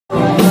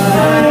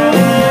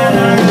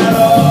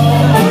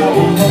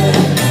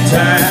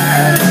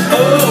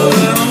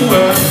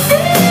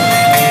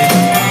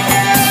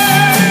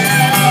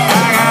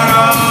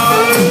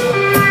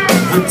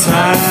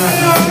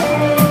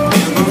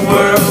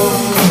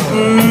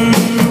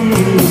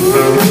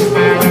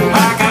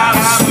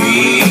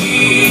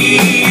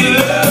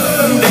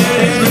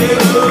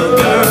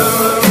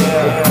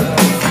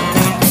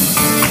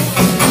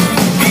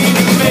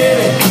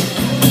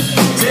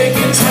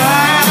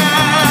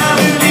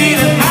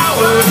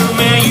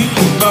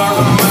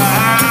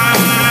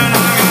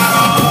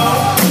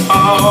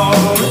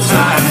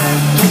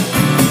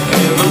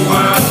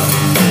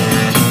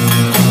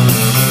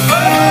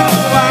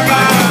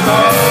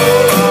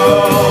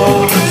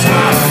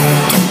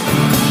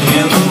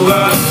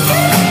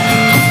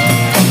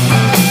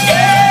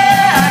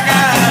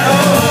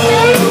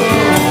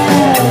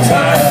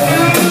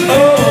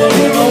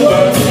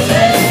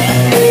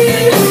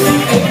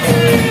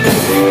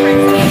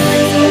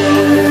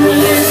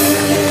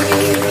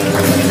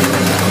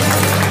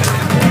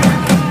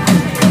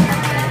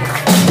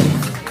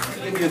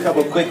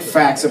quick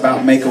facts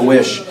about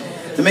Make-A-Wish.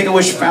 The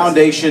Make-A-Wish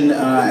Foundation,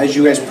 as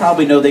you guys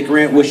probably know, they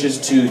grant wishes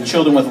to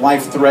children with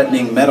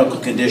life-threatening medical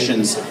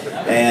conditions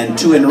and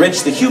to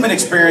enrich the human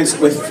experience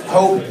with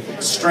hope,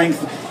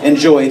 strength, and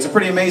joy. It's a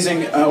pretty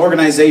amazing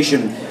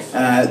organization.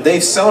 They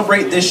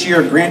celebrate this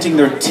year granting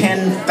their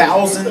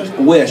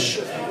 10,000th wish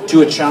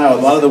to a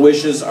child. A lot of the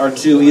wishes are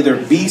to either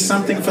be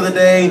something for the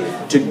day,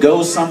 to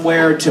go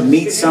somewhere, to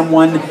meet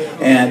someone,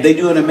 and they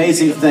do an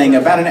amazing thing.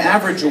 About an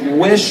average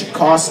wish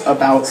costs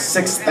about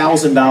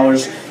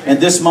 $6,000, and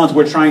this month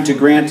we're trying to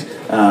grant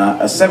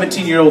a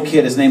 17-year-old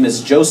kid. His name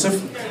is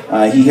Joseph.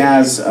 He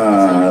has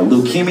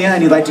leukemia,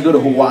 and he'd like to go to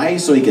Hawaii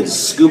so he could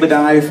scuba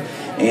dive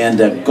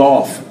and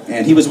golf.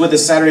 And he was with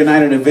us Saturday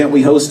night at an event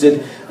we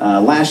hosted.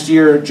 Last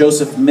year,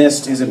 Joseph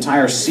missed his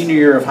entire senior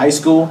year of high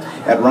school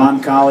at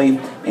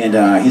Roncalli, and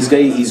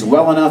he's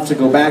well enough to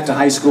go back to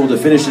high school to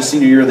finish his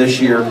senior year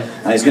this year.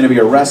 He's going to be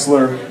a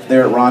wrestler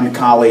there at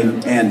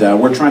Roncalli, and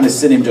we're trying to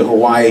send him to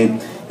Hawaii.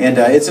 And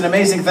it's an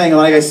amazing thing.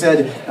 Like I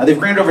said, they've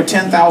granted over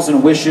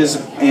 10,000 wishes,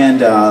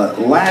 and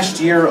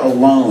last year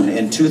alone,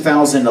 in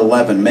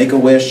 2011,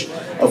 Make-A-Wish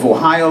of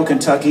Ohio,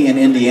 Kentucky, and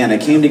Indiana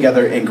came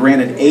together and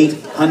granted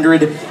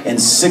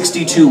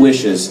 862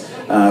 wishes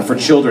for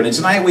children. And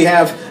tonight we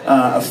have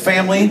a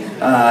family.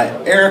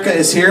 Erica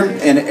is here,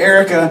 and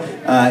Erica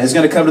is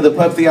going to come to the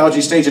Pub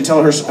Theology stage and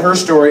tell her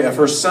story of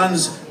her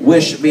son's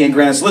wish being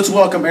granted. So let's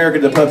welcome Erica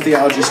to the Pub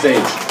Theology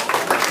stage.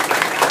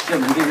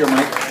 Jim, give your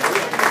mic.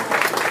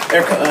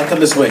 Erica, come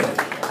this way.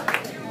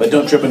 But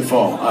don't trip and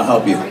fall. I'll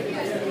help you.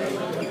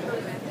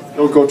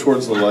 Don't go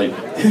towards the light.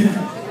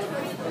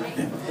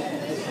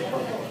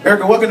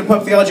 Erica, welcome to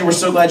Pub Theology. We're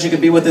so glad you could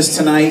be with us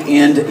tonight.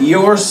 And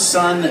your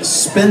son,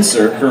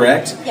 Spencer,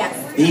 correct? Yes.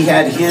 He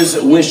had his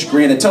wish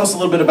granted. Tell us a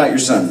little bit about your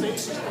son.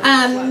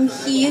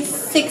 He's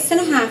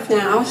 6.5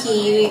 now.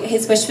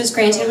 His wish was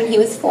granted when he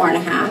was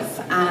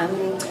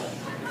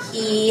 4.5.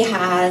 He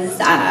had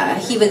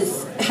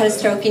a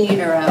stroke in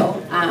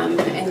utero,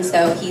 and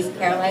so he's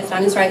paralyzed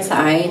on his right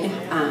side,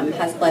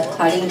 has blood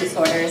clotting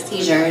disorders,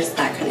 seizures,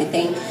 that kind of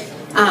thing.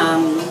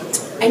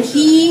 And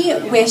he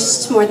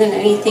wished more than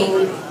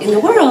anything in the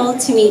world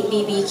to meet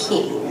B.B.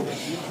 King.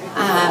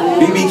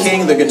 B.B.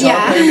 King, the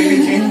guitar player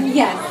B.B. King?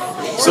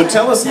 Yes. So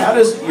tell us, how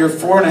does your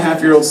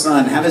 4.5-year-old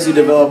son, how does he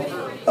develop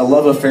a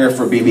love affair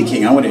for B.B.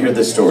 King? I want to hear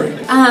this story.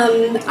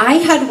 I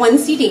had one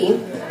CD,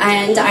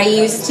 and I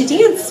used to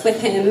dance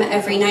with him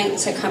every night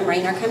to Come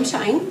Rain or Come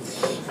Shine.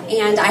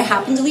 And I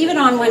happened to leave it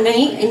on one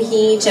night, and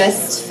he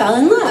just fell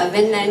in love.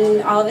 And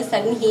then all of a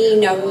sudden, he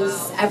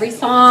knows every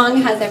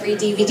song, has every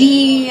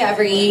DVD,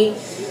 every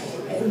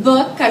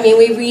book. I mean,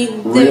 we read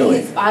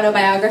his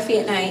autobiography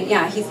at night.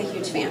 Yeah, he's a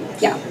huge fan.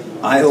 Yeah.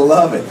 I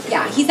love it.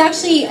 Yeah, he's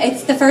actually,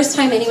 it's the first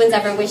time anyone's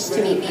ever wished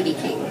to meet B.B.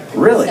 King.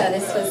 Really? So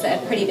this was a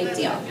pretty big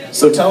deal.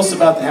 So tell us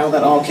about how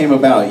that all came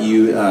about.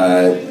 You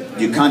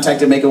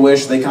contacted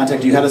Make-A-Wish, they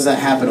contacted you. How does that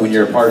happen when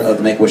you're a part of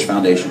the Make-A-Wish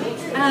Foundation?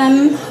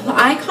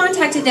 I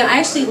contacted them. I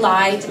actually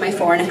lied to my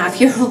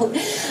 4.5-year-old.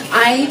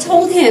 I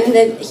told him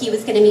that he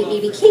was going to meet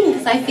B.B. King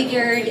because I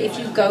figured if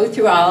you go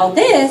through all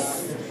this,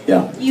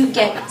 you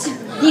get to,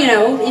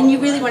 and you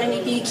really want to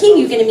meet B.B. King,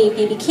 you're going to meet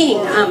B.B. King.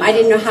 I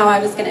didn't know how I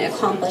was going to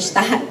accomplish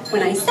that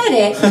when I said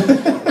it,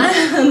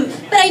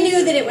 but I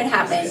knew that it would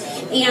happen.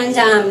 And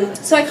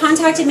so I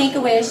contacted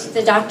Make-A-Wish.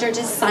 The doctor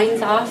just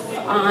signs off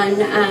on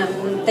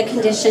the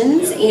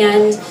conditions,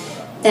 and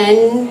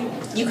then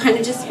you kind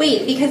of just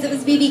wait. Because it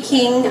was B.B.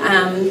 King,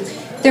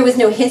 there was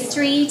no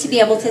history to be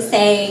able to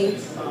say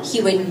he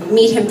would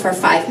meet him for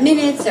 5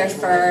 minutes or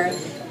for,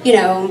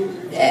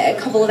 a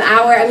couple of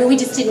hours. I mean, we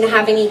just didn't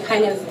have any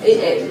kind of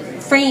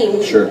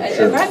frame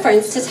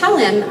reference to tell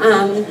him.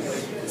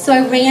 So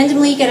I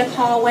randomly get a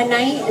call one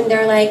night, and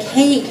they're like,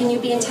 "Hey, can you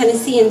be in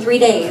Tennessee in 3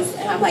 days?"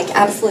 And I'm like,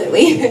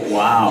 "Absolutely."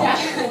 Wow. Yeah.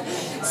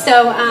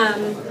 So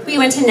we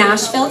went to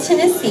Nashville,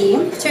 Tennessee,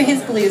 to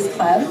his blues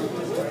club,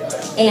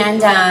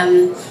 and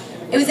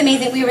it was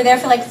amazing. We were there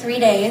for like 3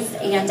 days,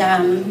 and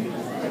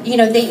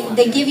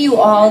they give you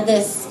all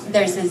this.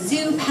 There's a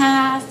zoo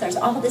pass, there's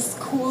all this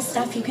cool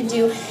stuff you can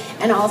do,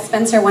 and all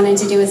Spencer wanted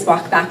to do is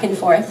walk back and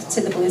forth to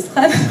the blues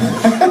club. Do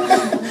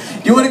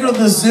you want to go to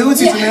the zoo and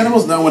see some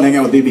animals? No, I want to hang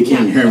out with B.B.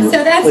 King. Yeah.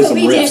 So that's what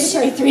we did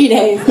for 3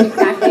 days,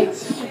 exactly.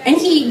 And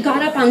he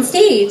got up on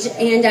stage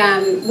and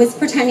was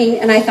pretending,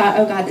 and I thought,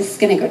 oh God, this is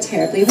going to go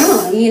terribly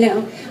wrong,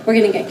 we're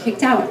going to get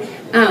kicked out.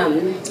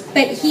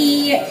 But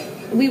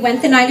we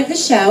went the night of the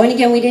show, and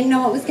again, we didn't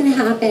know what was going to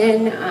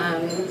happen.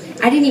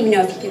 I didn't even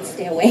know if he could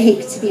stay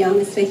awake, to be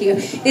honest with you.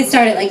 It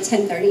started at like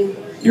 10:30.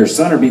 Your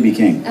son or B.B.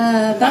 King?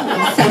 Both,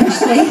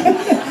 actually.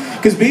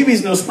 Because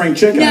BB's no spring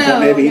chicken. I thought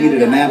maybe he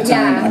needed a nap time.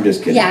 Yeah. I'm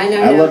just kidding. Yeah,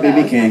 no, I love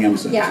B.B. King. I'm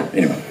sorry. Yeah.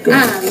 Anyway, go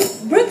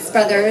ahead. Brooks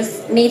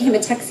Brothers made him a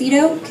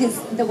tuxedo because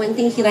the one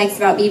thing he likes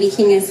about B.B.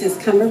 King is his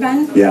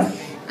cummerbund. Yeah.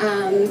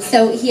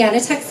 So he had a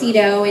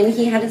tuxedo, and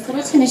he had his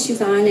little tennis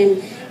shoes on,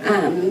 and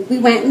we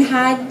went and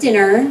had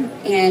dinner,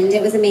 and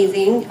it was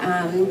amazing.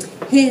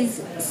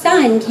 His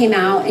son came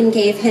out and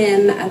gave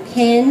him a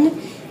pin,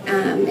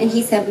 and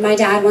he said, "My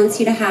dad wants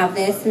you to have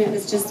this," and it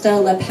was just a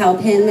lapel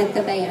pin that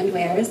the band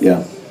wears.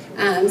 Yeah.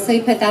 So he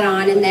put that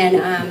on, and then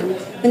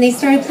when they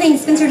started playing,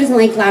 Spencer doesn't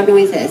like loud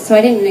noises, so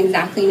I didn't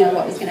exactly know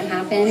what was going to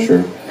happen.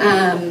 Sure.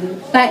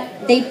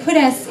 But they put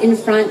us in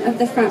front of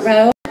the front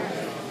row,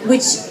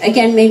 which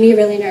again made me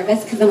really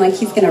nervous because I'm like,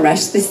 he's going to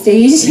rush the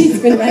stage.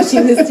 He's been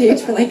rushing the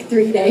stage for like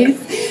 3 days.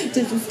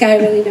 Does this guy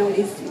really know what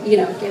he's,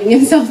 getting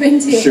himself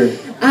into? Sure.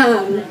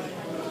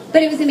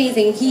 But it was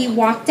amazing. He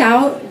walked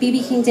out,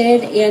 B.B. King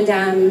did, and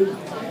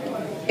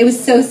it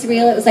was so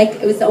surreal. It was like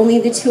it was only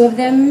the two of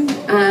them.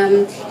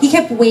 He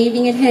kept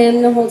waving at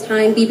him the whole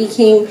time, B.B.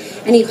 King,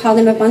 and he called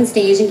him up on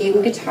stage and gave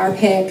him guitar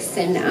picks,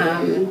 and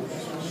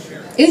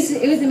it was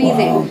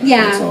amazing. Wow,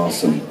 yeah, that's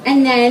awesome.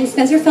 And then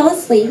Spencer fell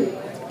asleep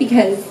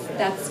because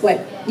that's what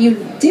you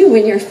do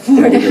when you're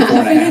 4 and a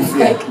half, and it's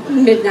like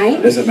midnight.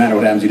 It doesn't matter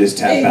what happens, you just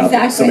tap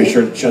out. Somebody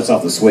shuts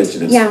off the switch.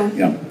 And it's,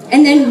 yeah.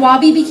 And then while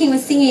B.B. King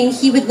was singing,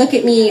 he would look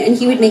at me and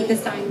he would make the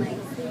sign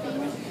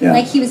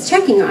like he was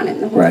checking on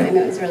him the whole time.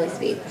 It was really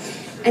sweet.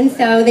 And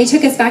so they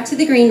took us back to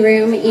the green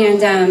room,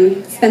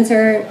 and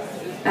Spencer,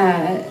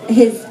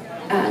 his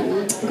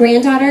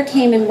granddaughter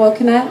came and woke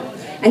him up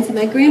and said,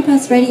 "My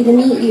grandpa's ready to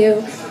meet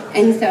you."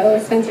 And so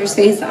Spencer's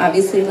face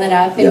obviously lit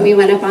up, and we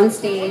went up on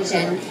stage,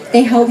 and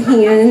they held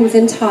hands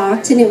and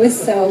talked, and it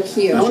was so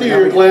cute. How many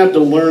are glad to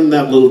learn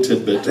that little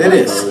tidbit? It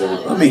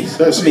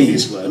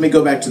is. Let me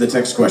go back to the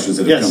text questions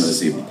that have come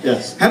this evening.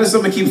 Yes. How does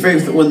someone keep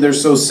faith when they're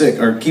so sick,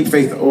 or keep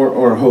faith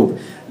or hope?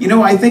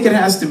 I think it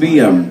has to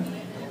be, I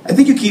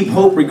think you keep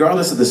hope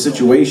regardless of the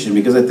situation,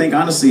 because I think,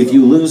 honestly, if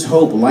you lose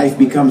hope, life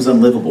becomes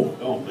unlivable.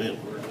 Oh, man.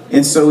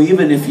 And so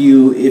even if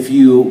you,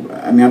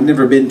 I've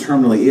never been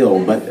terminally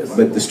ill, but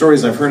the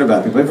stories I've heard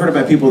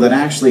about people that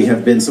actually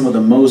have been some of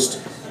the most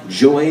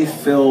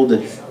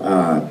joy-filled,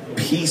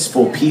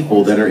 peaceful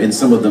people that are in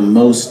some of the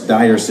most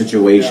dire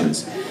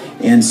situations.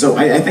 And so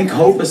I think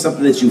hope is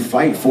something that you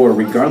fight for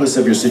regardless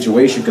of your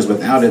situation, because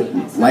without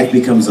it, life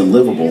becomes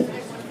unlivable.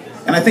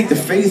 And I think the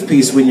faith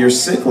piece, when you're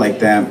sick like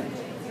that,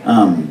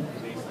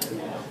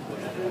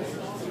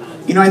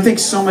 I think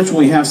so much when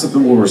we have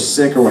something where we're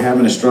sick or we're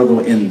having a struggle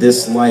in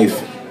this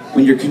life,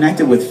 when you're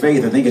connected with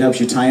faith, I think it helps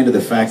you tie into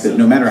the fact that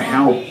no matter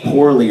how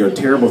poorly or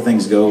terrible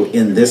things go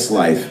in this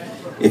life,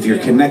 if you're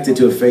connected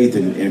to a faith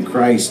in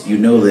Christ, you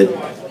know that,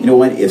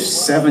 if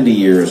 70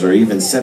 years or even 70